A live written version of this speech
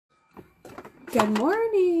Good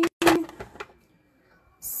morning.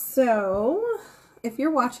 So, if you're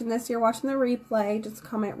watching this, you're watching the replay, just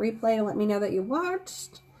comment replay to let me know that you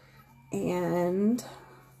watched. And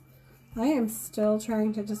I am still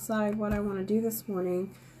trying to decide what I want to do this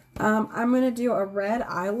morning. I'm going to do a red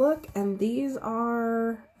eye look, and these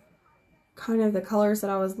are kind of the colors that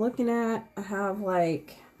I was looking at. I have I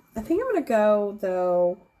think I'm going to go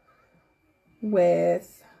though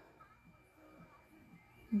with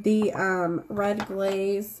the red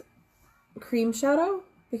glaze cream shadow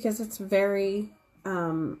because it's very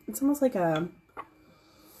it's almost like a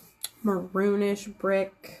maroonish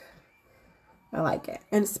brick. I like it,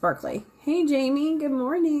 and it's sparkly. Hey Jamie, good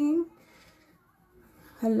morning.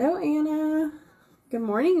 Hello Anna, good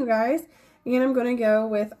morning you guys. And I'm going to go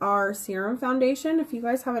with our serum foundation. If you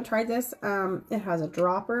guys haven't tried this, it has a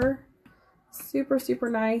dropper, super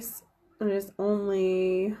nice, and it is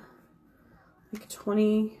only like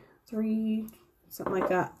 23, something like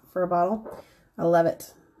that for a bottle. I love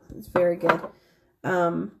it. It's very good.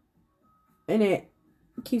 And it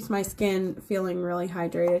keeps my skin feeling really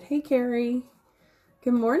hydrated. Hey, Carrie.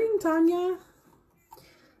 Good morning, Tanya.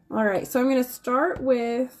 All right, so I'm going to start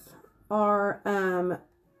with our,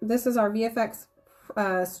 this is our VFX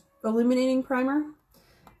Illuminating Primer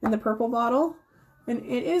in the purple bottle. And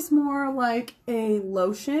it is more like a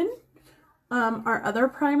lotion. Our other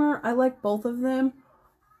primer, I like both of them.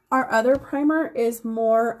 Our other primer is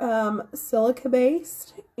more silica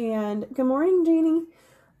based. And good morning, Jeannie.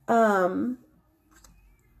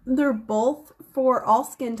 They're both for all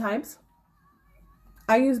skin types.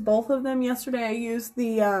 I used both of them yesterday. I used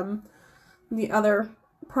the other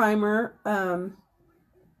primer.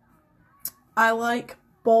 I like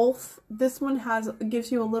both. This one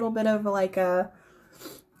gives you a little bit of like a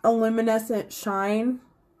luminescent shine.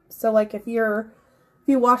 So like if you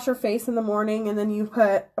wash your face in the morning and then you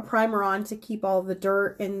put a primer on to keep all the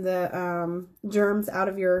dirt and the germs out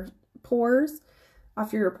of your pores,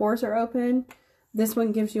 after your pores are open, this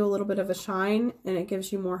one gives you a little bit of a shine and it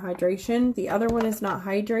gives you more hydration. The other one is not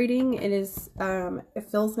hydrating. It is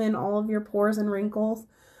it fills in all of your pores and wrinkles.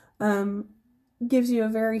 Gives you a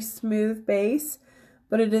very smooth base,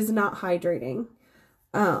 but it is not hydrating.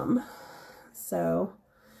 So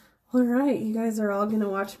all right, you guys are all going to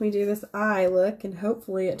watch me do this eye look, and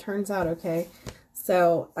hopefully it turns out okay.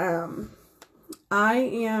 So,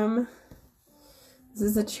 this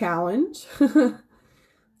is a challenge.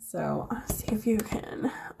 So, let's see if you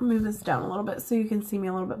can move this down a little bit so you can see me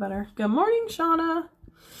a little bit better. Good morning, Shauna.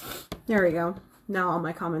 There we go. Now all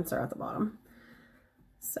my comments are at the bottom.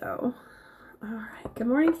 So, all right. Good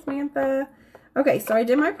morning, Samantha. Okay, so I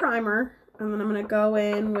did my primer, and then I'm going to go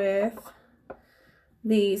in with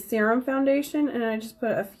the serum foundation, and I just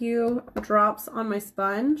put a few drops on my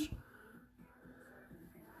sponge.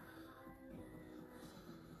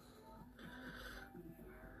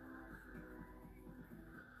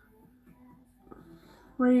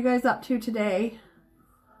 What are you guys up to today?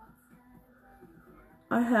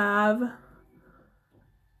 I have,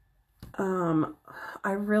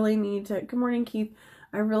 I really need to, good morning, Keith.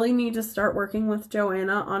 I really need to start working with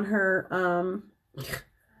Joanna on her,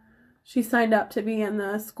 she signed up to be in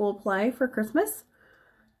the school play for Christmas,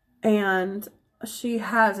 and she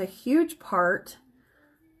has a huge part,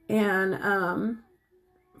 and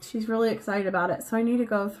she's really excited about it. So I need to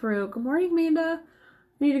go through, good morning, Amanda.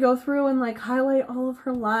 I need to go through and like highlight all of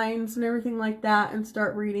her lines and everything like that and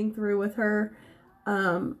start reading through with her,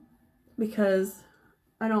 because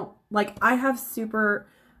I have super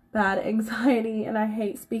bad anxiety and I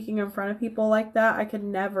hate speaking in front of people like that. I could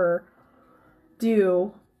never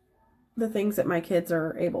do the things that my kids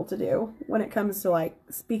are able to do when it comes to like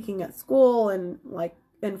speaking at school and like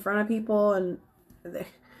in front of people. And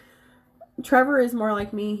Trevor is more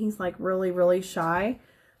like me. He's like really shy,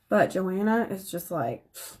 but Joanna is just like,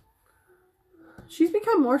 she's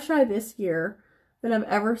become more shy this year than I've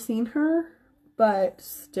ever seen her, but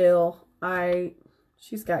still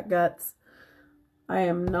she's got guts. I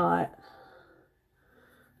am not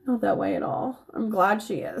that way at all. I'm glad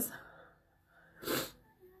she is.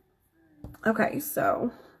 Okay,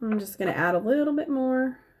 so I'm just going to add a little bit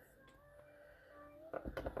more.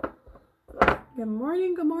 Good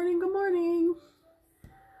morning, good morning, good morning.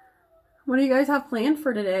 What do you guys have planned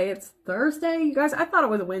for today? It's Thursday. You guys, I thought it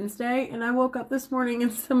was Wednesday, and I woke up this morning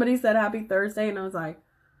and somebody said happy Thursday, and I was like,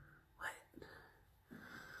 what?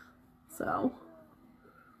 So,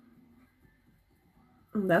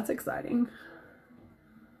 that's exciting.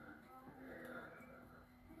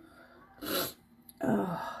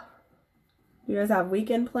 Oh. You guys have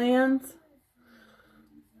weekend plans?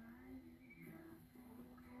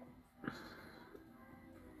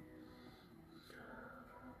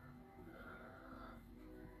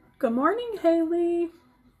 Good morning, Haley.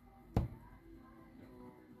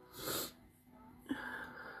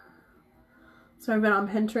 So I've been on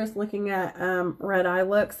Pinterest looking at red eye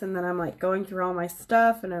looks, and then I'm like going through all my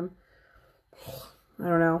stuff, and I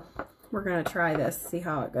don't know. We're going to try this, see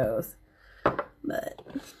how it goes. But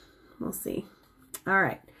we'll see. All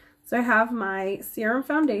right. So I have my serum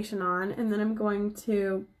foundation on, and then I'm going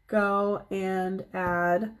to go and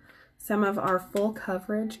add some of our full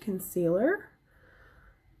coverage concealer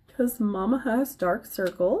because Mama has dark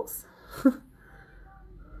circles.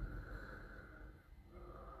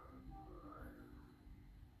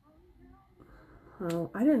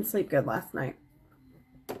 Oh, I didn't sleep good last night.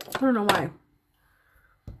 I don't know why.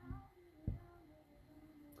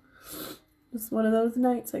 Just one of those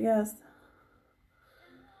nights, I guess.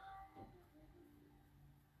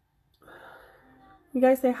 You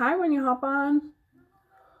guys say hi when you hop on.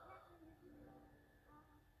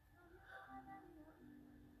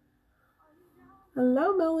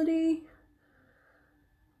 Hello, Melody.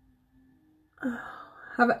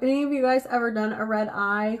 Have any of you guys ever done a red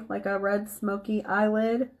eye, like a red smoky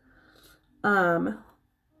eyelid?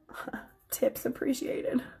 Tips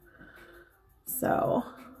appreciated. So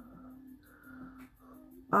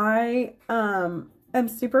I am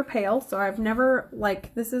super pale, so I've never,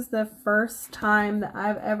 like, this is the first time that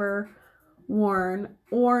I've ever worn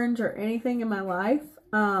orange or anything in my life.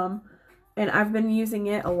 And I've been using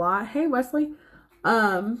it a lot. Hey, Wesley.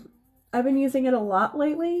 I've been using it a lot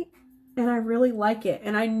lately, and I really like it.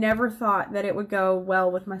 And I never thought that it would go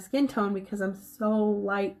well with my skin tone because I'm so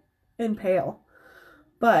light and pale.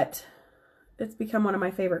 But it's become one of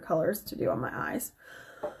my favorite colors to do on my eyes.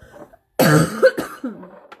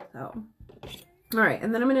 So, all right,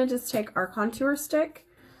 and then I'm going to just take our contour stick,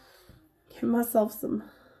 give myself some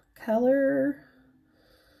color,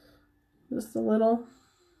 just a little.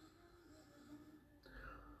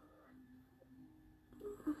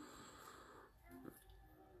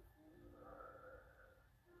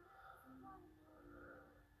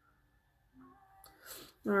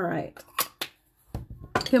 All right.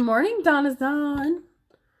 Good morning, Donna's on.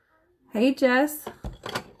 Hey, Jess.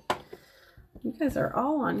 You guys are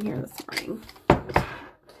all on here this morning.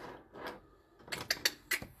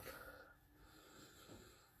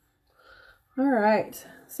 All right.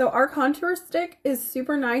 So our contour stick is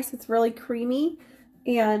super nice. It's really creamy,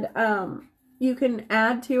 and you can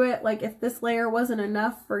add to it. Like if this layer wasn't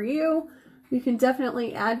enough for you, you can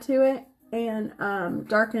definitely add to it and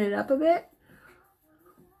darken it up a bit.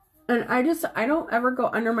 And I don't ever go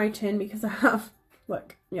under my chin because I have,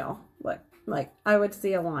 look, y'all, look, like I would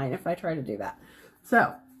see a line if I try to do that.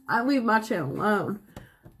 So I leave my chin alone.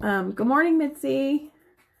 Good morning, Mitzi.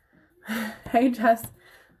 Hey, Jess.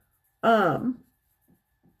 So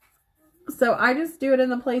I just do it in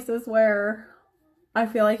the places where I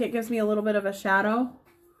feel like it gives me a little bit of a shadow.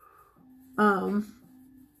 And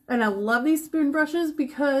I love these spoon brushes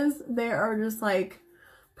because they are just like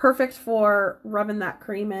perfect for rubbing that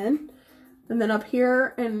cream in. And then up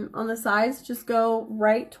here and on the sides, just go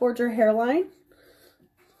right towards your hairline.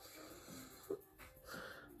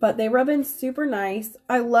 But they rub in super nice.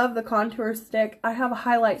 I love the contour stick. I have a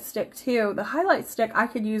highlight stick too. The highlight stick I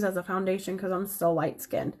could use as a foundation because I'm so light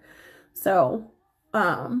skinned. So,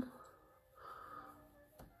 good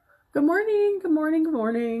morning, good morning, good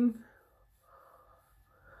morning.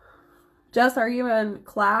 Jess, are you in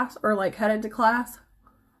class or like headed to class?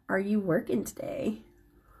 Are you working today?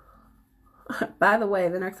 By the way,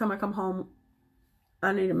 the next time I come home,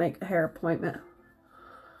 I need to make a hair appointment.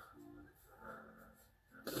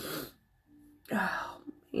 Oh,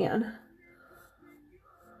 man.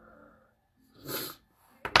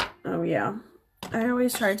 Oh, yeah. I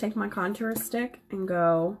always try to take my contour stick and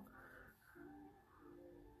go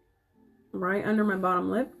right under my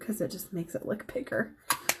bottom lip because it just makes it look bigger.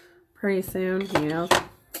 Pretty soon, you know.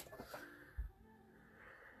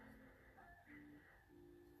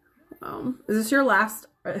 Is this your last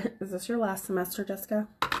semester, Jessica?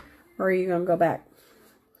 Or are you gonna go back?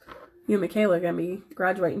 You and Michaela are gonna be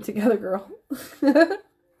graduating together, girl.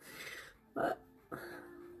 But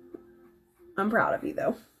I'm proud of you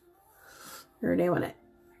though. You're doing it.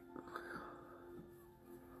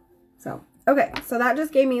 So, okay, so that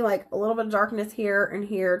just gave me like a little bit of darkness here and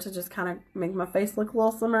here to just kind of make my face look a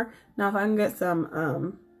little slimmer. Now if I can get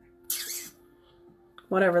some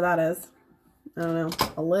whatever that is, I don't know,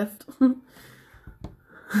 a lift.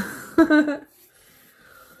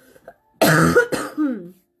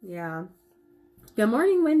 Yeah. Good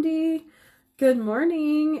morning, Wendy. Good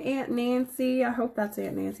morning, Aunt Nancy. I hope that's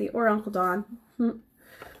Aunt Nancy or Uncle Don.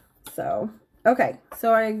 So, okay.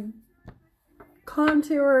 So I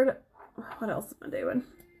contoured. What else am I doing?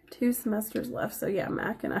 2 semesters left. So yeah,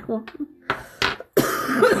 Mac and I will.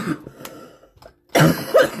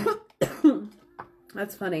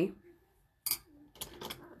 That's funny.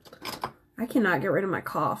 I cannot get rid of my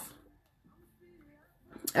cough.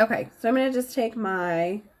 Okay, so I'm going to just take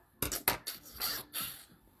my...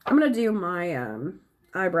 I'm going to do my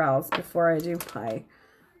eyebrows before I do my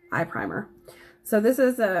eye primer. So this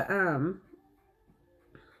is a...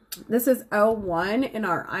 this is 01 in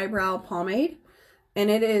our eyebrow pomade. And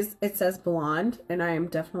it says blonde. And I am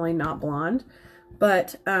definitely not blonde.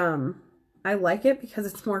 But I like it because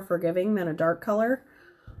it's more forgiving than a dark color.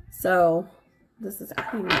 So this is,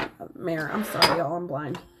 I need a mirror. I'm sorry, y'all, I'm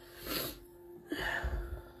blind.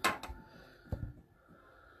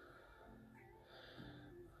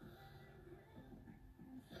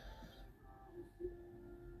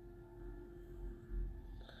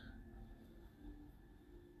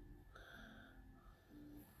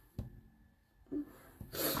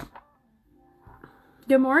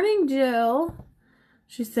 Good morning, Jill.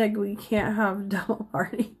 She said we can't have double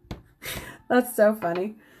party. That's so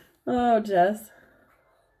funny. Oh, Jess.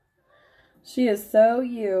 She is so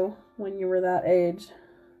you when you were that age.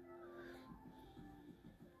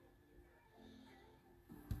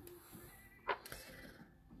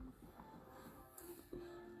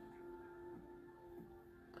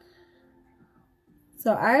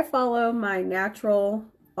 So I follow my natural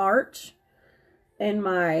arch in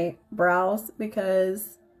my brows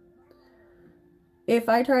because if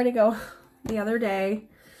I try to go the other day,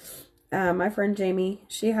 my friend Jamie,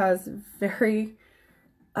 she has very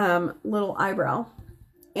little eyebrow,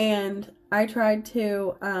 and I tried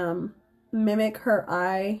to mimic her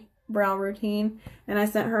eyebrow routine, and I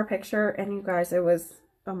sent her a picture, and you guys, it was,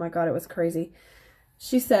 oh my god, it was crazy.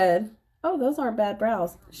 She said, oh, those aren't bad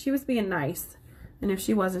brows. She was being nice, and if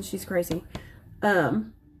she wasn't, she's crazy,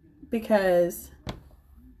 because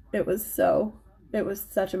it was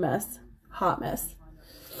such a mess. Hot mess.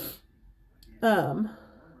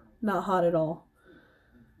 Not hot at all.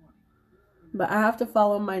 But I have to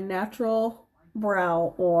follow my natural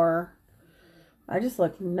brow or I just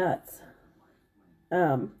look nuts.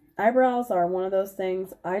 Eyebrows are one of those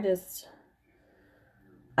things I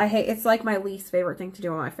hate. It's like my least favorite thing to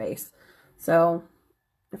do on my face. So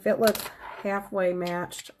if it looks halfway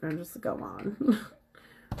matched, I'll just go on.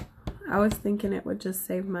 I was thinking it would just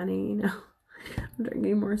save money, you know. I'm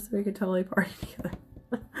drinking more so we could totally party together.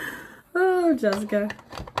 Oh, Jessica,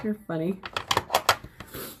 you're funny.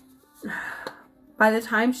 By the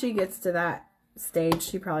time she gets to that stage,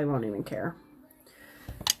 she probably won't even care.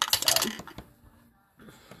 So,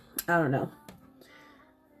 I don't know.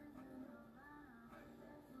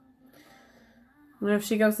 And if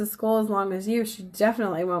she goes to school as long as you, she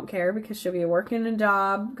definitely won't care because she'll be working a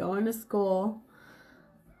job, going to school,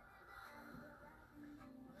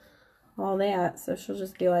 all that. So she'll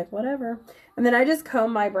just be like, whatever. And then I just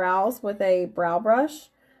comb my brows with a brow brush.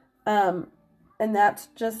 And that's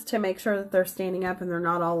just to make sure that they're standing up and they're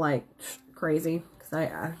not all like crazy. Because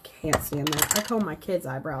I can't stand that. I comb my kids'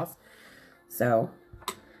 eyebrows. So,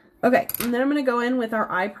 okay. And then I'm going to go in with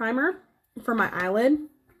our eye primer for my eyelid.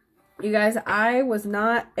 You guys, I was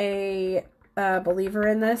not a believer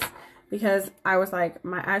in this because I was like,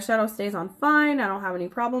 my eyeshadow stays on fine. I don't have any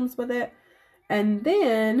problems with it. And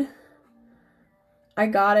then I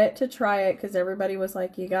got it to try it because everybody was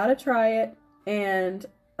like, you got to try it. And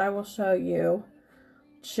I will show you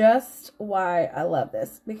just why I love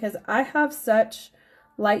this. Because I have such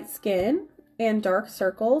light skin and dark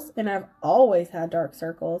circles. And I've always had dark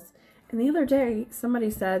circles. And the other day, somebody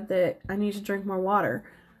said that I need to drink more water.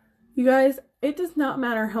 You guys, it does not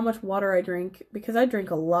matter how much water I drink, because I drink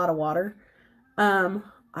a lot of water. I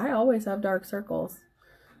always have dark circles.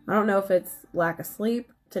 I don't know if it's lack of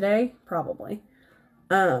sleep today, probably.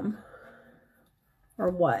 Or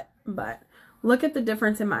what, but look at the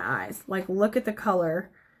difference in my eyes. Like, look at the color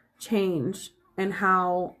change and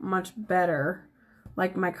how much better,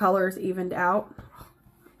 like, my color's evened out.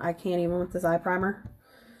 I can't even with this eye primer.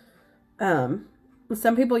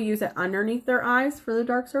 Some people use it underneath their eyes for the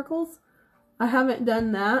dark circles. I haven't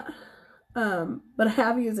done that, but I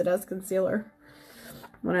have used it as concealer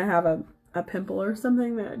when I have a pimple or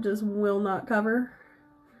something that just will not cover.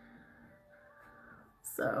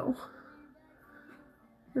 So,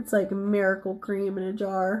 it's like miracle cream in a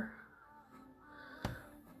jar.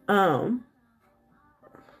 I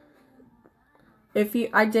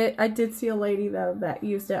did see a lady though that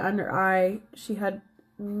used it under eye. She had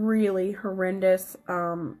really horrendous,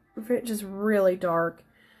 just really dark.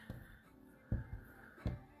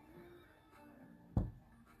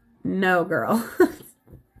 No, girl.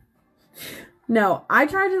 No, I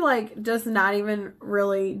try to like just not even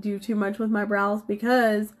really do too much with my brows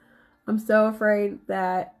because I'm so afraid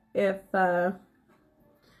that if I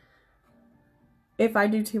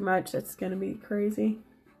do too much, it's gonna be crazy.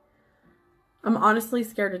 I'm honestly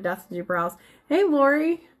scared to death to do brows. Hey,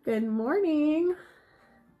 Lori. Good morning.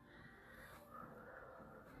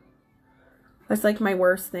 That's like my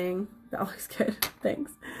worst thing. That looks good.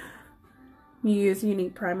 Thanks. You use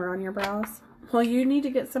Unique primer on your brows. Well, you need to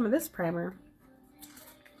get some of this primer.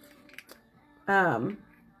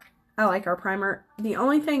 I like our primer. The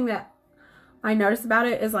only thing that I notice about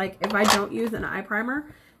it is like if I don't use an eye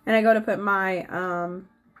primer and I go to put my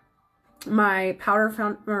my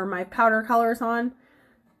powder colors on,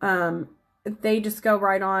 they just go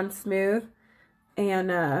right on smooth.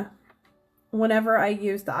 And whenever I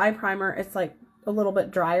use the eye primer, it's like a little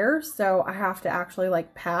bit drier, so I have to actually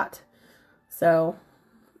like pat. So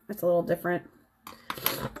it's a little different,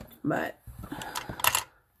 but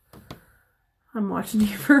I'm watching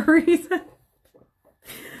you for a reason.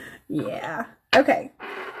 Yeah. Okay.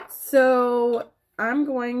 So I'm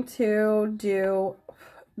going to do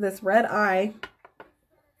this red eye,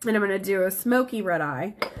 and I'm going to do a smoky red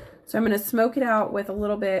eye. So I'm going to smoke it out with a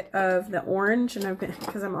little bit of the orange, and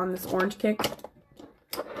because I'm on this orange kick.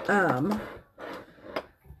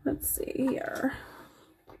 Let's see here.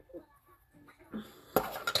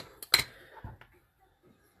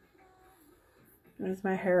 Because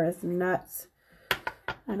my hair is nuts.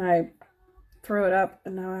 And I threw it up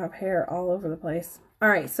and now I have hair all over the place.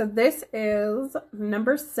 Alright, so this is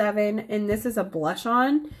number 7 and this is a blush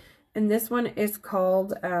on. And this one is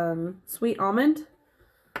called Sweet Almond.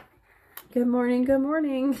 Good morning, good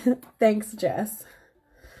morning. Thanks, Jess.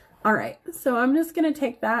 Alright, so I'm just going to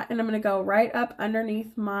take that and I'm going to go right up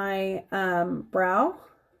underneath my brow.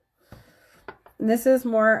 And this is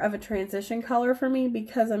more of a transition color for me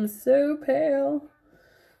because I'm so pale.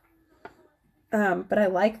 But I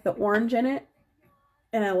like the orange in it,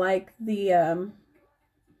 and I like the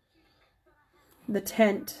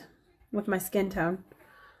tint with my skin tone.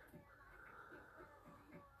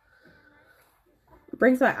 It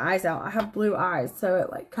brings my eyes out. I have blue eyes, so it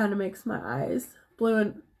like kind of makes my eyes blue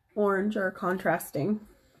and orange are contrasting.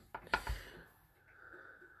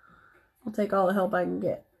 I'll take all the help I can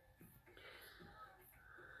get.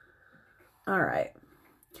 All right,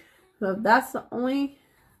 so that's the only.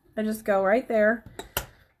 I just go right there.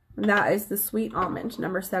 And that is the Sweet Almond,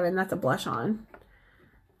 number 7. That's a blush on.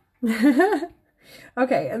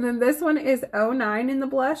 Okay, and then this one is 09 in the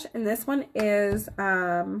blush. And this one is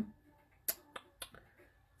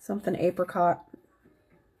something apricot.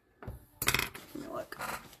 Let me look.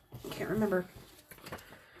 I can't remember.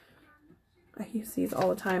 I use these all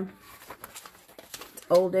the time. It's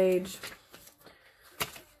old age.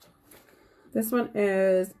 This one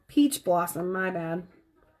is Peach Blossom. My bad.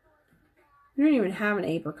 I don't even have an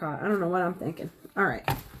apricot. I don't know what I'm thinking. Alright.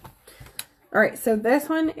 Alright, so this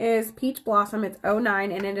one is Peach Blossom. It's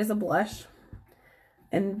 09 and it is a blush.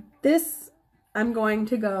 And this, I'm going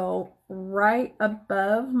to go right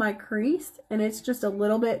above my crease. And it's just a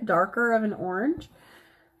little bit darker of an orange.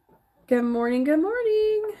 Good morning, good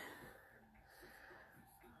morning.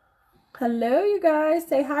 Hello, you guys.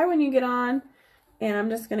 Say hi when you get on. And I'm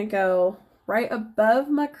just going to go right above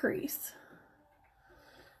my crease.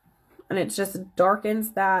 And it just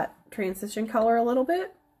darkens that transition color a little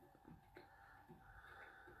bit.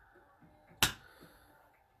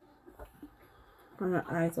 My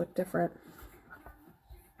eyes look different.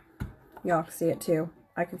 Y'all can see it too.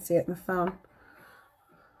 I can see it in the phone.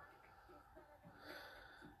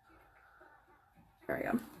 There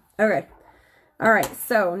we go. Okay. Alright,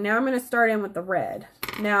 so now I'm going to start in with the red.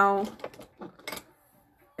 Now,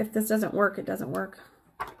 if this doesn't work, it doesn't work.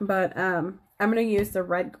 But, I'm going to use the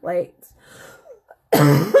red glaze.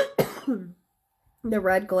 The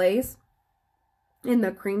red glaze in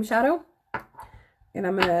the cream shadow. And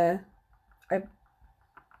I'm going to... I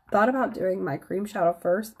thought about doing my cream shadow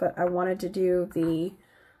first, but I wanted to do the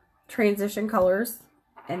transition colors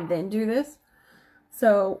and then do this.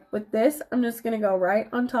 So with this, I'm just going to go right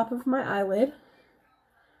on top of my eyelid.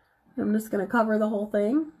 I'm just going to cover the whole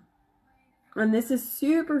thing. And this is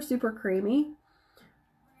super, super creamy.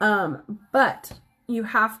 But you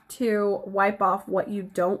have to wipe off what you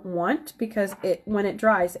don't want because when it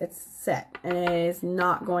dries, it's set and it is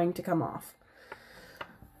not going to come off.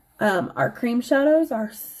 Our cream shadows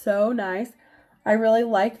are so nice. I really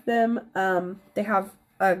like them. They have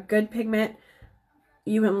a good pigment.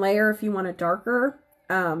 You can layer if you want it darker.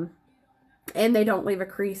 And they don't leave a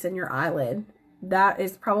crease in your eyelid. That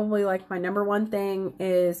is probably like my number one thing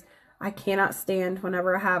is I cannot stand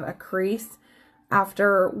whenever I have a crease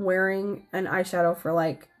after wearing an eyeshadow for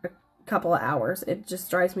like a couple of hours. It just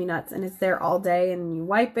drives me nuts, and it's there all day, and you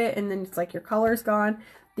wipe it and then it's like your color's gone.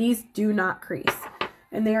 These do not crease,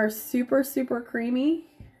 and they are super, super creamy.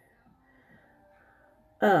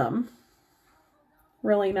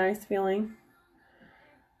 Really nice feeling.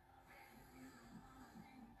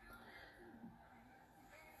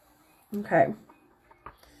 Okay.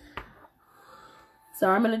 So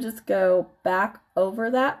I'm going to just go back over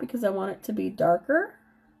that because I want it to be darker.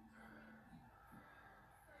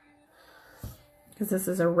 Because this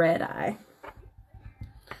is a red eye.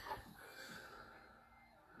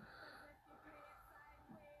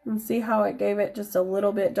 And see how it gave it just a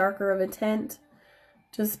little bit darker of a tint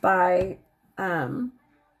just by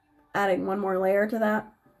adding one more layer to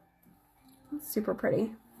that. It's super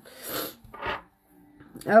pretty.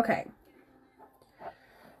 Okay.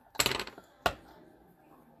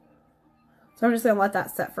 So I'm just going to let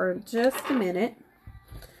that set for just a minute.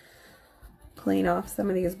 Clean off some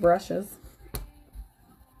of these brushes.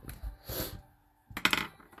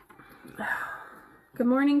 Good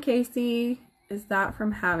morning, Casey. Is that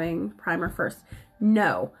from having primer first?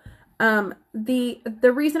 No.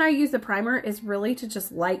 The reason I use the primer is really to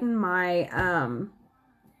just lighten my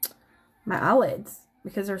my eyelids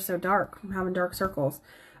because they're so dark. I'm having dark circles.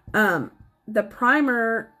 The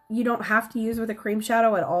primer you don't have to use with a cream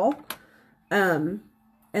shadow at all. And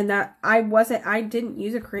that I didn't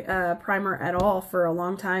use a primer at all for a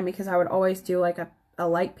long time because I would always do like a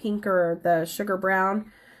light pink or the sugar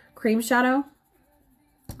brown cream shadow.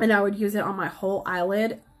 And I would use it on my whole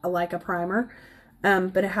eyelid like a primer.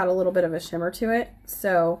 But it had a little bit of a shimmer to it.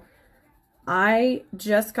 So I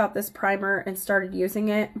just got this primer and started using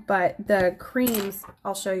it. But the creams,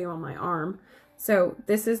 I'll show you on my arm. So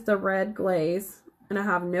this is the red glaze. And I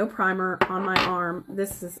have no primer on my arm.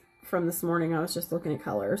 This is from this morning. I was just looking at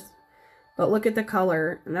colors. But look at the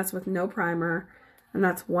color. And that's with no primer. And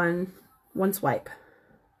that's one swipe.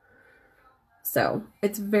 So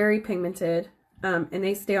it's very pigmented. And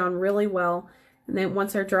they stay on really well. And then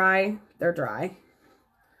once they're dry, they're dry.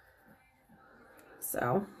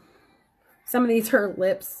 So some of these are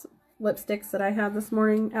lipsticks that I had this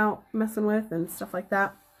morning out messing with and stuff like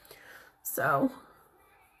that. So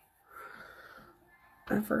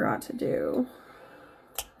I forgot to do.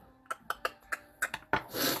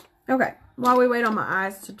 Okay, while we wait on my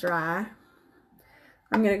eyes to dry,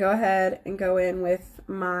 I'm going to go ahead and go in with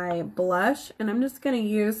my blush. And I'm just going to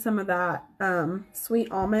use some of that Sweet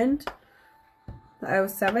Almond, the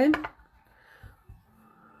 07.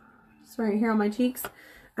 It's right here on my cheeks.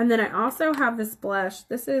 And then I also have this blush.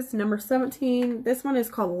 This is number 17. This one is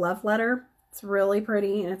called Love Letter. It's really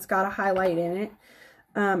pretty and it's got a highlight in it.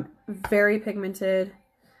 Very pigmented.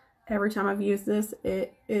 Every time I've used this,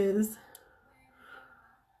 it is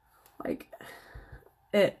like,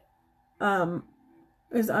 it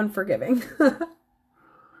is unforgiving.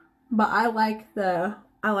 But I like a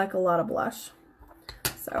lot of blush.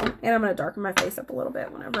 So, and I'm going to darken my face up a little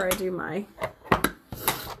bit whenever I do my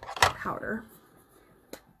powder.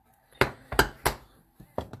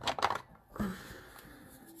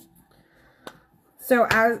 So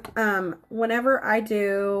as whenever I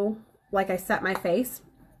do, like I set my face,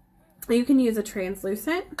 you can use a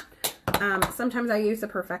translucent. Sometimes I use a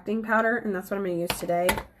perfecting powder, and that's what I'm going to use today.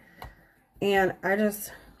 And I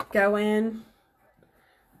just go in,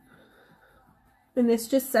 and this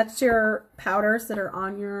just sets your powders that are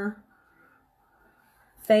on your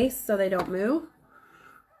face so they don't move.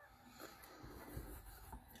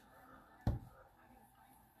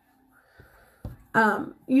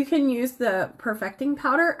 You can use the perfecting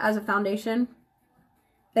powder as a foundation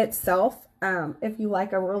itself if you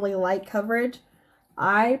like a really light coverage.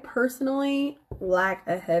 I personally like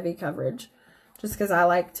a heavy coverage just because I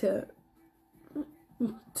like to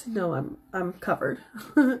know I'm covered.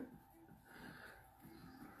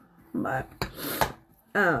 But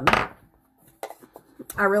I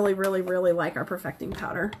really, really, really like our perfecting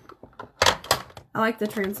powder. I like the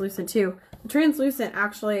translucent too. The translucent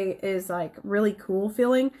actually is like really cool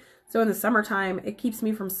feeling. So in the summertime, it keeps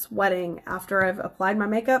me from sweating after I've applied my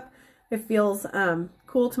makeup. It feels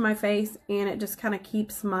cool to my face, and it just kind of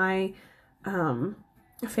keeps my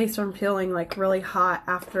face from feeling like really hot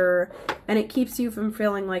after, and it keeps you from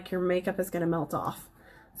feeling like your makeup is going to melt off.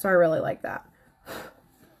 So I really like that.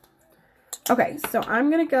 Okay, so I'm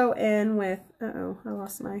going to go in with, uh-oh, I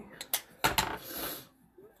lost my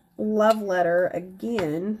Love Letter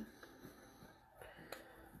again.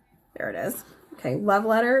 There it is. Okay, Love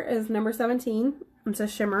Letter is number 17. It's a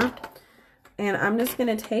shimmer. And I'm just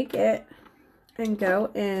going to take it and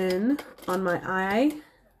go in on my eye.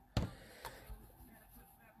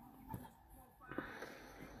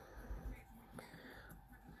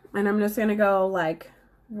 And I'm just going to go like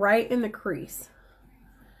right in the crease.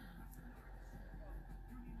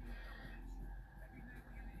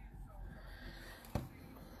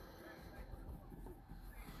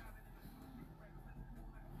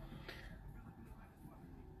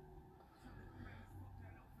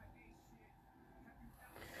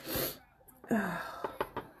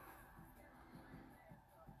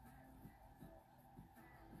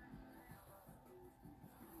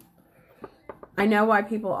 I know why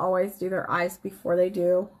people always do their eyes before they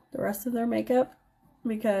do the rest of their makeup,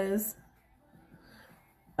 because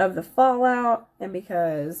of the fallout and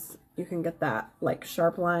because you can get that like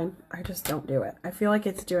sharp line. I just don't do it. I feel like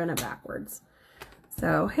it's doing it backwards.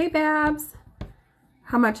 So, hey Babs,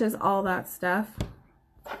 how much is all that stuff?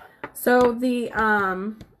 So the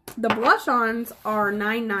blush-ons are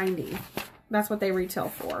 $9.90. That's what they retail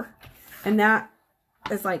for. And that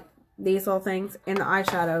is like these little things, and the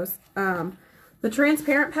eyeshadows. The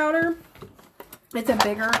transparent powder, it's a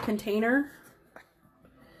bigger container.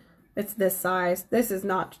 It's this size. This is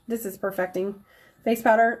Perfecting face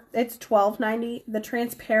powder. It's $12.90. The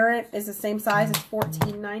transparent is the same size. It's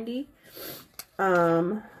 $14.90.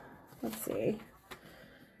 Let's see.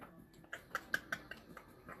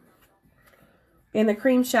 And the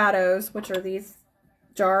cream shadows, which are these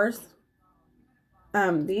jars,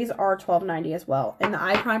 these are $12.90 as well. And the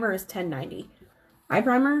eye primer is $10.90. Eye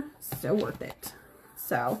primer, so worth it.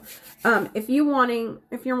 So, if you're wanting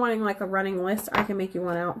like a running list, I can make you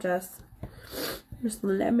one out, Jess. Just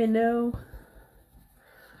let me know.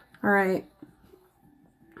 All right.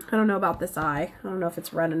 I don't know about this eye. I don't know if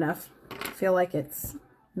it's red enough. I feel like it's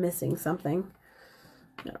missing something.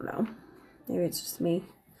 I don't know. Maybe it's just me.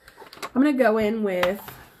 I'm going to go in with,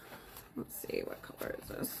 let's see, what color is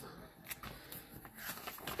this?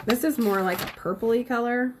 This is more like a purpley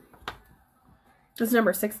color. This is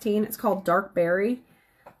number 16. It's called Dark Berry.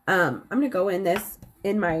 I'm going to go in this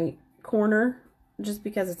in my corner just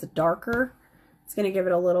because it's darker. It's going to give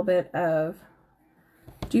it a little bit of...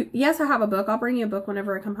 Yes, I have a book. I'll bring you a book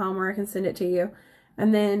whenever I come home, or I can send it to you.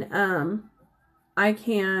 And then I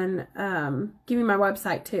can give you my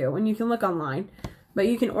website too, and you can look online. But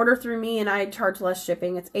you can order through me, and I charge less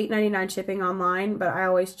shipping. It's $8.99 shipping online, but I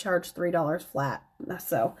always charge $3 flat.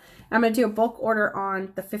 So I'm going to do a bulk order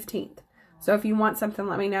on the 15th. So if you want something,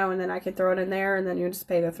 let me know, and then I can throw it in there, and then you just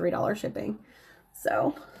pay the $3 shipping.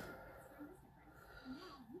 So...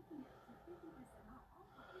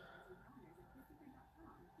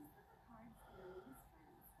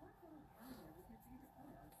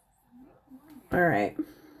 all right.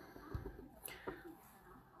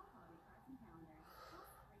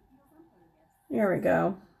 There we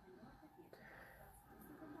go.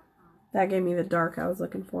 That gave me the dark I was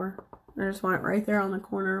looking for. I just want it right there on the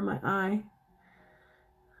corner of my eye.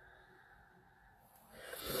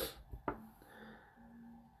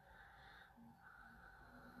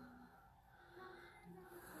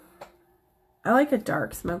 I like a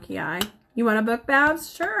dark smoky eye. You want a book,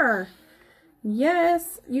 Babs? Sure.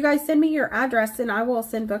 Yes. You guys send me your address and I will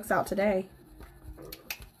send books out today.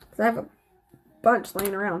 Because I have a bunch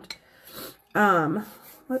laying around.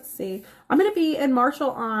 Let's see. I'm going to be in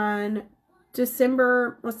Marshall on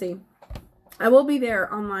December. Let's see. I will be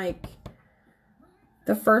there on like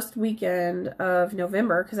the first weekend of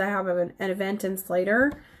November because I have an event in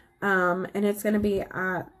Slater. And it's going to be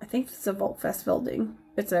at, I think it's the Volt Fest building.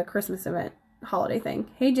 It's a Christmas event, holiday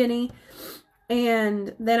thing. Hey, Jenny.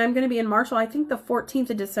 And then I'm going to be in Marshall, I think the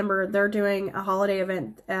 14th of December, they're doing a holiday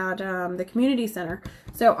event at the community center.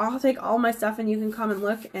 So I'll take all my stuff and you can come and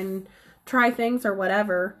look and try things or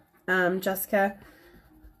whatever, Jessica.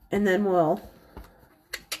 And then we'll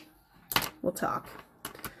talk.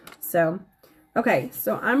 So, okay.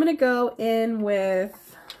 So I'm going to go in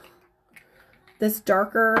with this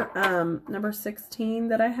darker number 16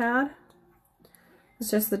 that I had.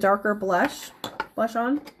 It's just the darker blush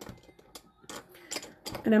on.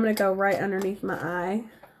 And I'm going to go right underneath my eye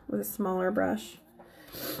with a smaller brush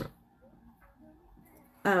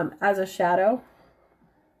as a shadow.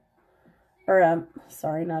 Or,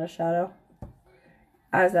 sorry, not a shadow.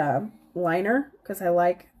 As a liner. Because I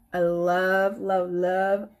love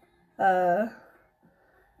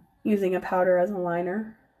using a powder as a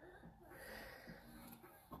liner.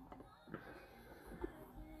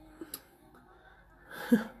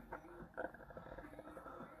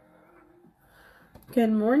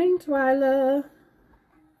 Good morning, Twyla.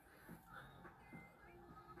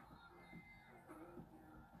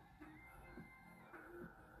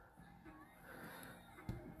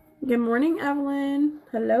 Good morning, Evelyn.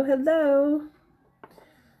 Hello, hello.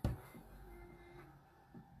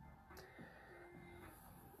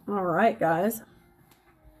 All right, guys.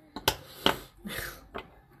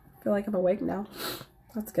 feel like I'm awake now.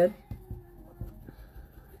 That's good.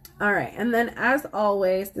 All right, and then as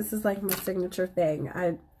always, this is like my signature thing.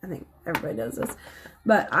 I think everybody does this,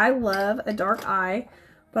 but I love a dark eye,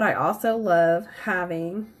 but I also love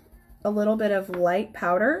having a little bit of light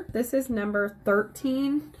powder. This is number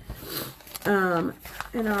 13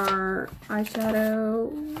 in our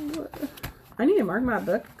eyeshadow. I need to mark my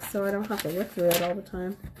book so I don't have to look through it all the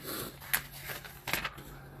time.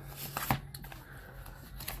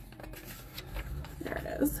 There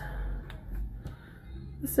it is.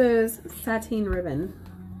 This is Sateen Ribbon.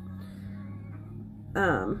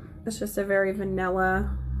 It's just a very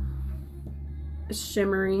vanilla,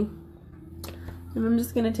 shimmery. And I'm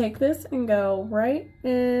just going to take this and go right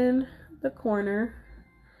in the corner.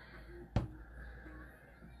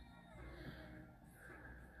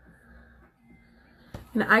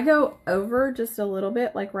 And I go over just a little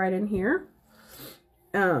bit, like right in here.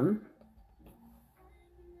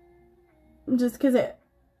 Just because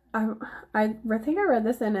I think I read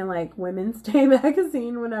this in like Women's Day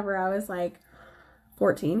magazine whenever I was like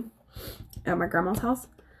 14 at my grandma's house.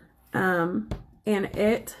 And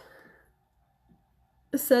it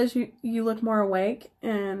says you look more awake,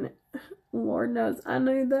 and Lord knows I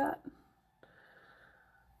knew that.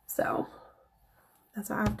 So that's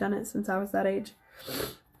why I've done it since I was that age.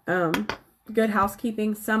 Good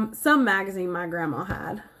Housekeeping, some magazine my grandma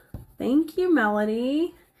had. Thank you,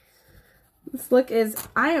 Melody. This look is,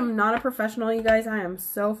 I am not a professional, you guys. I am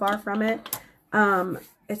so far from it.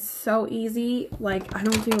 It's so easy. Like, I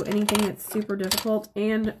don't do anything that's super difficult,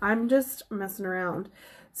 and I'm just messing around.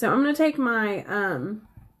 So I'm going to take my,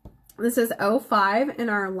 this is 05 in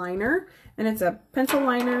our liner, and it's a pencil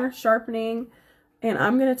liner, sharpening, and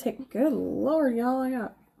I'm going to take, good Lord, y'all, I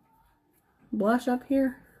got blush up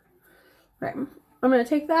here. Right. I'm going to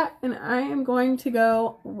take that, and I am going to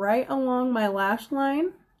go right along my lash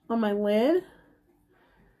line on my lid.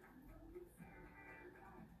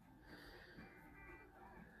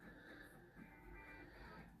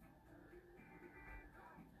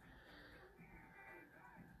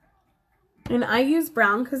 And I use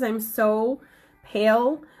brown because I'm so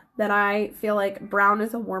pale that I feel like brown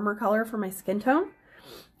is a warmer color for my skin tone.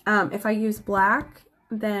 If I use black,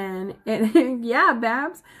 then it, yeah,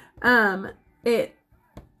 Babs, it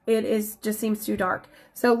is just seems too dark.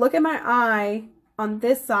 So look at my eye. On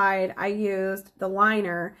this side, I used the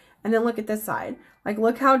liner, and then look at this side. Like,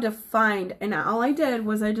 look how defined, and all I did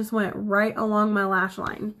was I just went right along my lash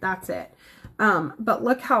line. That's it. But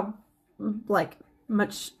look how, like,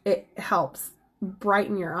 much it helps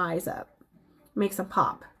brighten your eyes up. Makes a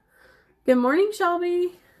pop. Good morning,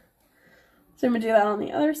 Shelby. So I'm going to do that on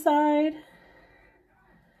the other side.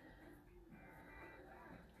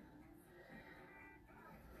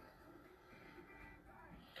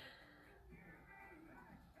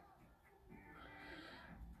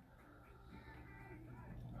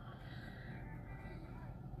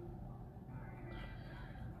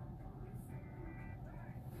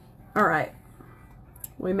 All right,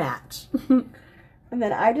 we match. And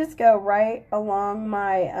then I just go right along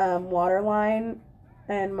my waterline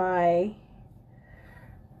and my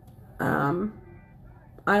I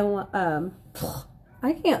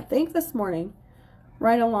can't think this morning.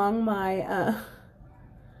 Right along my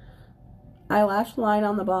eyelash line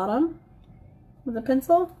on the bottom with a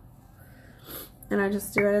pencil, and I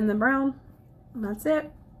just do it in the brown, and that's it.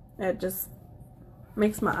 It just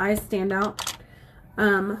makes my eyes stand out.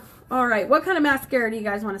 All right, what kind of mascara do you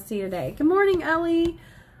guys want to see today? Good morning, Ellie.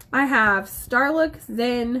 I have Starlook,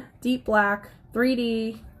 Zen, Deep Black,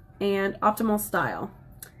 3D, and Optimal Style,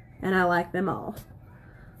 and I like them all.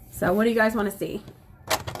 So what do you guys want to see?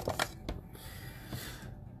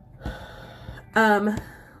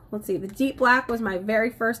 Let's see. The Deep Black was my very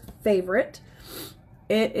first favorite.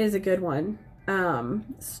 It is a good one.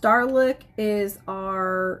 Starlook is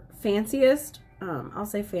our fanciest. I'll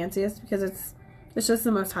say fanciest because it's just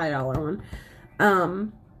the most high dollar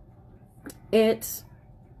one. It's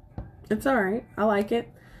alright. I like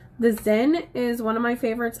it. The Zen is one of my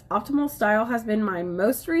favorites. Optimal Style has been my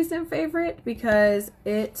most recent favorite because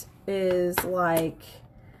it is like,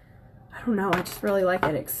 I don't know, I just really like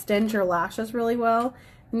it. It extends your lashes really well.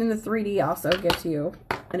 And then the 3D also gives you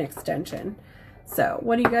an extension. So,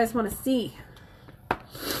 what do you guys want to see?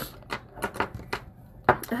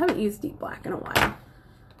 I haven't used Deep Black in a while.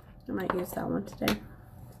 I might use that one today.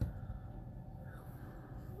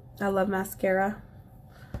 I love mascara.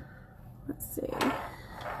 Let's see.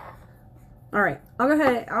 Alright, I'll go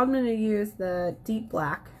ahead. I'm going to use the Deep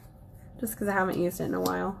Black just because I haven't used it in a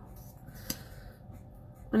while.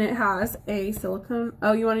 And it has a silicone.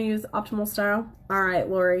 Oh, you want to use Optimal Style? Alright,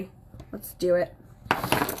 Lori. Let's do it.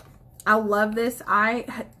 I love this.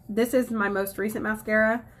 This is my most recent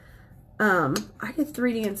mascara. I did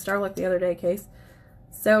 3D in Starlook the other day, Case.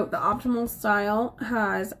 So the Optimal Style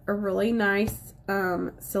has a really nice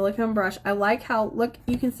silicone brush. I like how, look,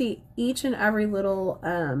 you can see each and every little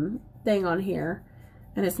thing on here,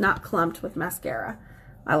 and it's not clumped with mascara.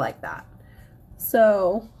 I like that.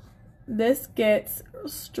 So this gets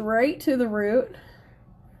straight to the root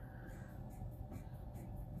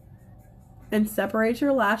and separates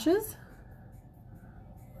your lashes.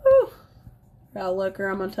 Whew. Gotta look, or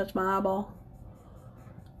I'm gonna touch my eyeball.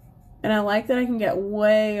 And I like that I can get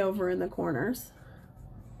way over in the corners.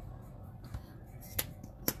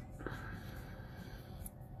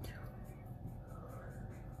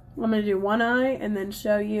 I'm going to do one eye and then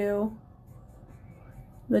show you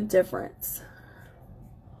the difference.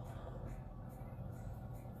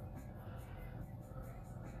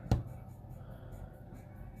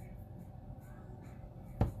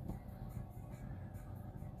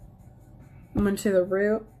 I'm into the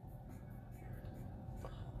root.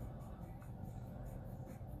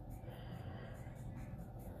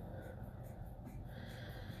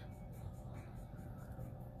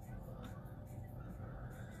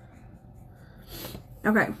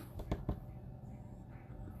 Okay. I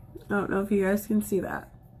don't know if you guys can see that,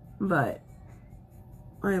 but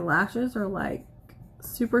my lashes are like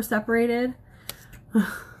super separated. Did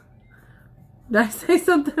I say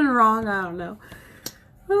something wrong? I don't know.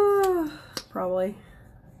 Probably.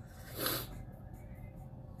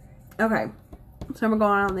 Okay. So I'm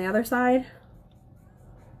going on the other side.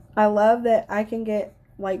 I love that I can get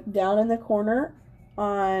like down in the corner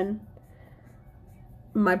on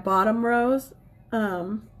my bottom rows.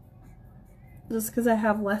 Just because I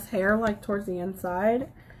have less hair like towards the inside,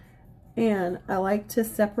 and I like to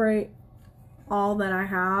separate all that I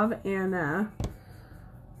have, and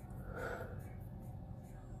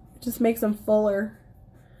it just makes them fuller,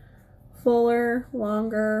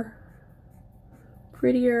 longer,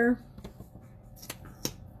 prettier.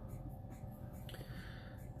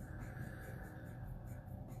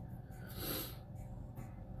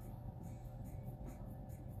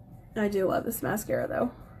 I do love this mascara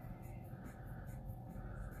though.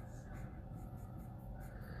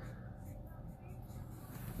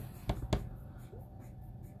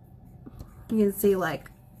 You can see like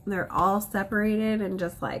they're all separated and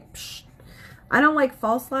just like psh. I don't like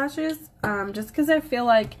false lashes just because I feel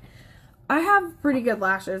like I have pretty good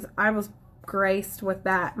lashes. I was graced with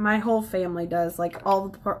that. My whole family does. Like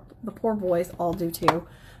all the poor boys all do too.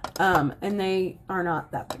 And they are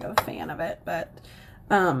not that big of a fan of it. But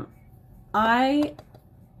I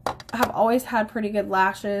have always had pretty good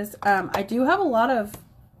lashes. I do have a lot of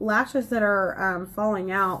lashes that are falling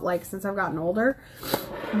out like since I've gotten older,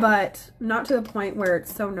 but not to the point where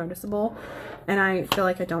it's so noticeable and I feel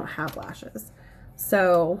like I don't have lashes.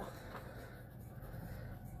 So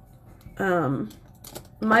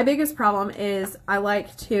my biggest problem is I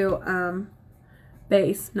like to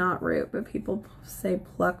base, not root, but people say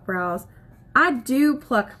pluck brows. I do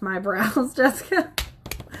pluck my brows, Jessica.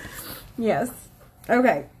 Yes.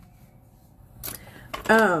 Okay.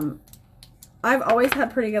 I've always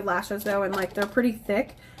had pretty good lashes though, and like they're pretty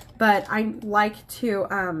thick, but I like to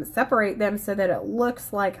separate them so that it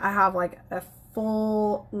looks like I have like a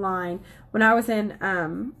full line. When I was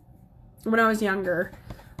younger,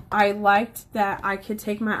 I liked that I could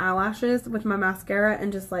take my eyelashes with my mascara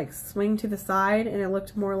and just like swing to the side, and it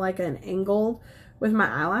looked more like an angled with my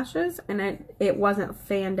eyelashes, and it wasn't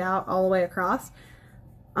fanned out all the way across.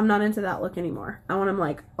 I'm not into that look anymore. I want them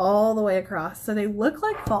like all the way across. So they look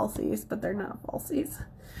like falsies, but they're not falsies.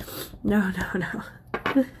 No, no,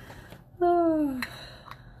 no.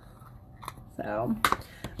 So,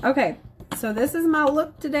 okay. So this is my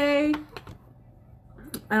look today.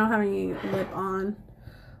 I don't have any lip on.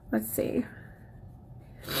 Let's see.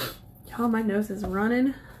 Y'all, my nose is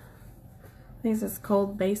running. I think it's this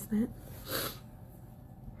cold basement.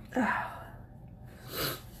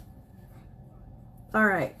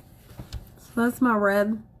 Alright, so that's my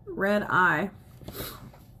red eye.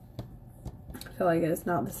 I feel like it's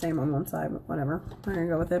not the same on one side, but whatever. We're going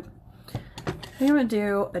to go with it. I think I'm going to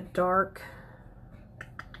do a dark,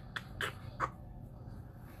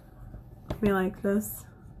 maybe like this.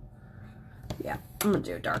 Yeah, I'm going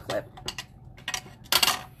to do a dark lip.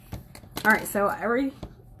 Alright, so every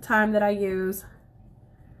time that I use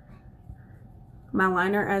my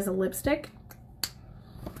liner as a lipstick,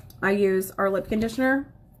 I use our lip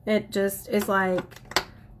conditioner. It just is like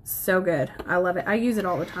so good. I love it. I use it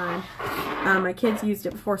all the time. My kids used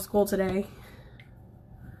it before school today.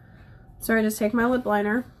 So I just take my lip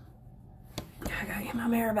liner I gotta get my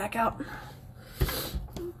mirror back out.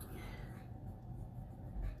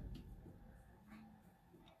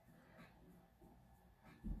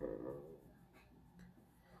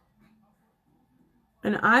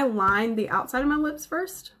 And I lined the outside of my lips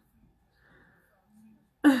first.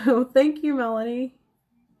 Oh, thank you, Melody.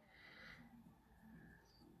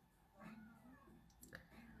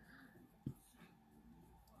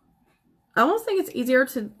 I almost think it's easier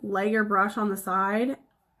to lay your brush on the side,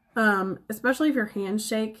 especially if your hands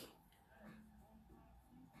shake.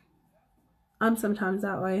 I'm sometimes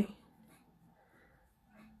that way.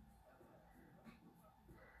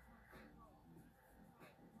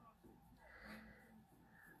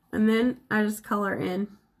 And then I just color in.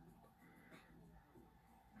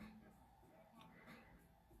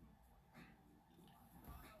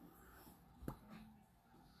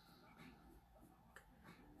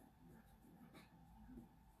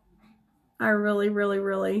 I really, really,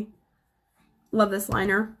 really love this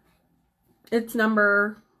liner. It's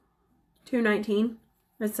number 219.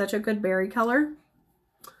 It's such a good berry color.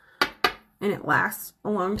 And it lasts a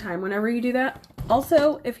long time whenever you do that.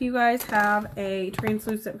 Also, if you guys have a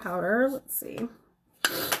translucent powder, let's see.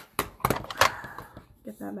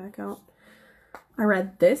 Get that back out. I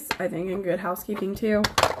read this, I think, in Good Housekeeping too.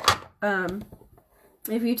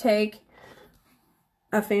 If you take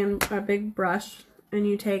a big brush and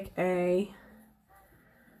you take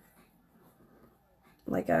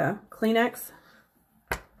like a Kleenex,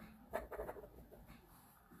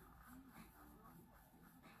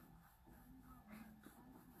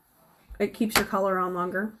 it keeps your color on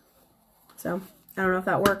longer. So I don't know if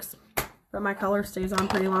that works, but my color stays on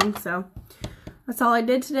pretty long. So that's all I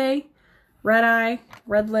did today. Red eye,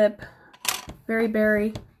 red lip, very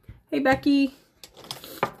berry. Hey Becky.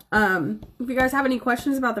 If you guys have any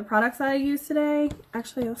questions about the products that I used today,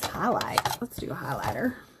 actually let's highlight. Let's do a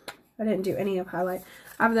highlighter. I didn't do any of highlight.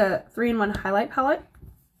 I have the 3-in-1 highlight palette.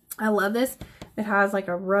 I love this. It has like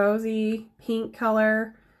a rosy pink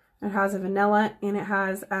color. It has a vanilla, and it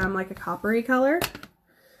has like a coppery color.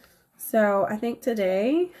 So I think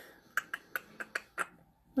today,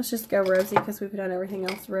 let's just go rosy because we've done everything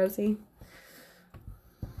else rosy.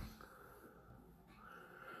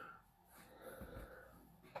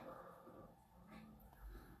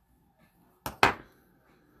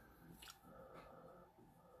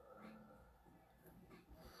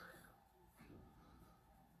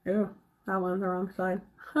 Ew, that one's the wrong side.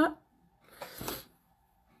 Huh.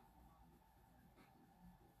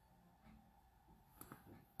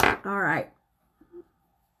 All right.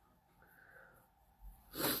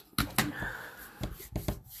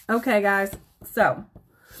 Okay, guys. So,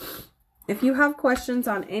 if you have questions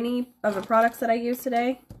on any of the products that I used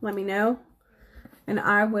today, let me know. And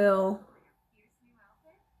I will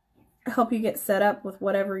help you get set up with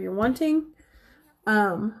whatever you're wanting.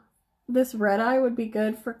 This red eye would be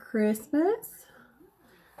good for Christmas,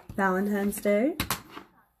 Valentine's Day,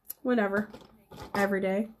 whenever, every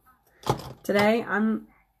day. Today, I'm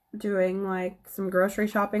doing like some grocery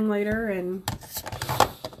shopping later and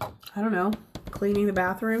I don't know, cleaning the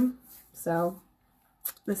bathroom. So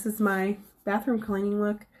this is my bathroom cleaning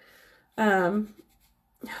look. Man,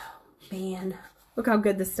 look how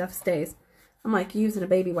good this stuff stays. I'm like using a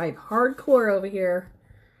baby wipe hardcore over here.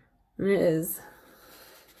 And it is.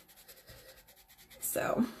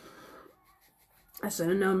 So I should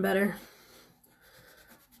have known better.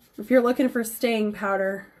 If you're looking for staying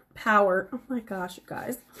power, oh my gosh, you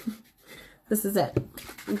guys, this is it.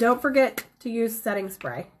 And don't forget to use setting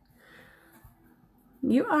spray.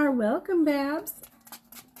 You are welcome, Babs.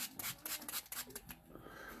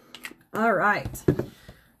 All right.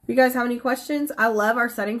 If you guys have any questions, I love our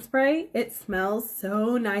setting spray. It smells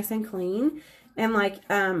so nice and clean. And like,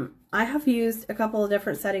 I have used a couple of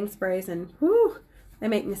different setting sprays and whoo, they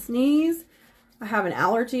make me sneeze. I have an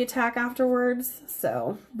allergy attack afterwards.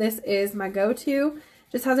 So this is my go-to.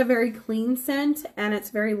 Just has a very clean scent and it's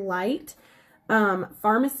very light.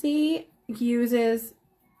 Pharmacy uses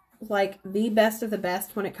like the best of the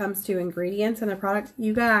best when it comes to ingredients and the products.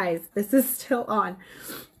 You guys, this is still on.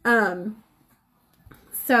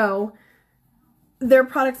 So their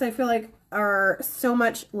products I feel like are so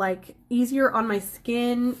much like easier on my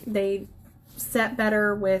skin. They set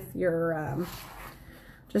better with your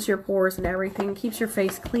just your pores and everything. Keeps your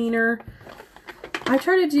face cleaner. I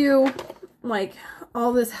try to do like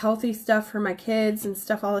all this healthy stuff for my kids and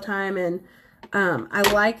stuff all the time, and I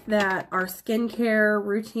like that our skincare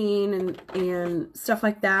routine and stuff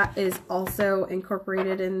like that is also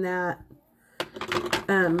incorporated in that,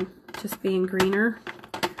 just being greener.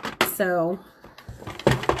 So,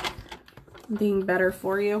 being better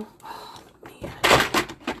for you. Oh, man.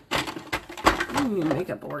 I need a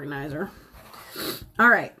makeup organizer. All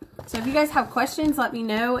right. So if you guys have questions, let me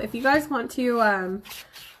know. If you guys want to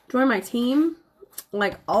join my team,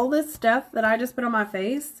 like all this stuff that I just put on my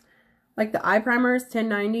face, like the eye primer is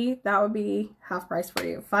 $10.90. That would be half price for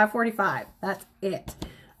you. $5.45. That's it.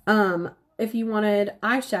 If you wanted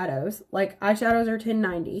eyeshadows, like eyeshadows are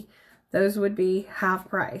 $10.90. Those would be half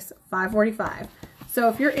price, $5.45. So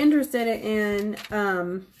if you're interested in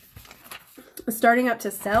starting up to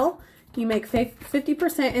sell, you make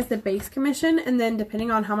 50% is the base commission, and then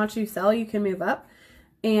depending on how much you sell, you can move up,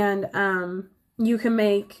 and you can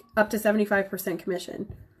make up to 75%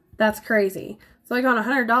 commission. That's crazy. So like on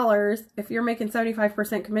 $100, if you're making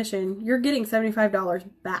 75% commission, you're getting $75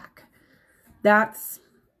 back. That's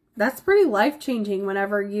pretty life-changing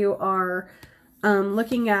whenever you are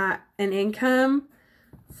looking at an income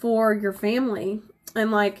for your family. And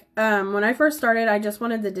like, when I first started, I just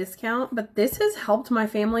wanted the discount, but this has helped my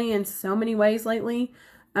family in so many ways lately.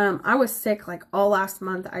 I was sick like all last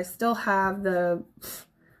month. I still have the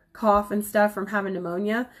cough and stuff from having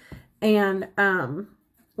pneumonia. And,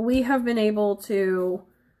 we have been able to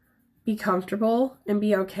be comfortable and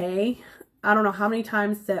be okay. I don't know how many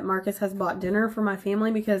times that Marcus has bought dinner for my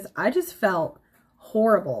family because I just felt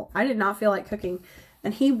horrible. I did not feel like cooking.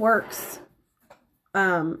 And he works,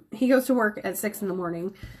 he goes to work at 6 in the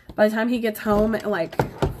morning. By the time he gets home at like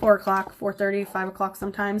 4 o'clock, 4:30, 5 o'clock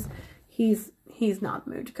sometimes, he's not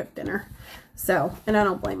in the mood to cook dinner. So, and I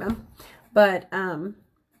don't blame him. But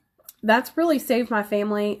that's really saved my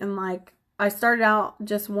family. And like, I started out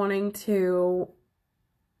just wanting to,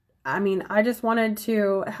 I just wanted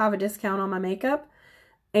to have a discount on my makeup.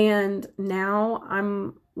 And now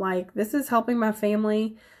I'm like, this is helping my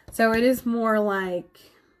family. So it is more like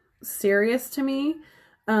serious to me.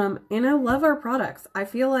 And I love our products. I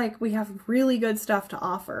feel like we have really good stuff to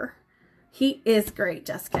offer. He is great,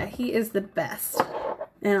 Jessica. He is the best.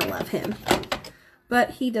 And I love him.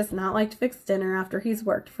 But he does not like to fix dinner after he's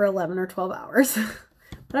worked for 11 or 12 hours.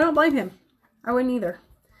 But I don't blame him. I wouldn't either.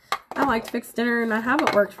 I like to fix dinner and I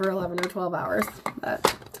haven't worked for 11 or 12 hours.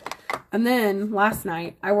 And then last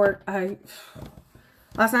night I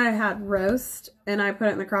had roast and I put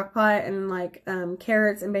it in the crock pot and like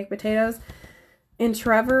carrots and baked potatoes. And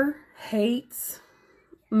Trevor hates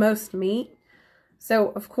most meat. So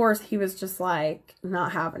of course he was just like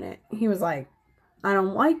not having it. He was like, I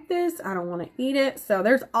don't like this. I don't want to eat it. So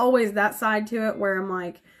there's always that side to it where I'm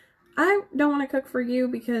like, I don't want to cook for you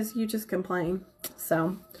because you just complain.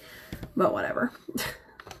 So, but whatever.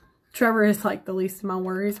 Trevor is like the least of my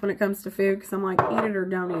worries when it comes to food because I'm like, eat it or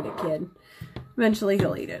don't eat it, kid. Eventually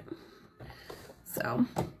he'll eat it. So,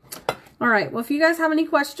 all right. Well, if you guys have any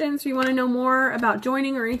questions or you want to know more about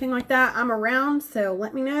joining or anything like that, I'm around. So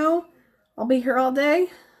let me know. I'll be here all day.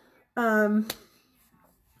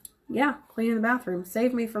 Yeah, cleaning the bathroom.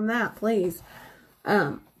 Save me from that, please.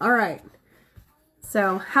 All right.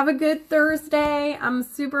 So, have a good Thursday. I'm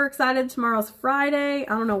super excited. Tomorrow's Friday. I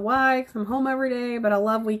don't know why, because I'm home every day, but I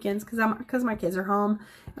love weekends because my kids are home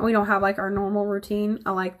and we don't have like our normal routine.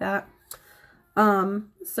 I like that.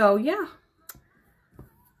 So yeah.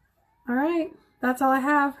 All right. That's all I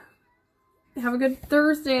have. Have a good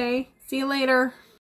Thursday. See you later.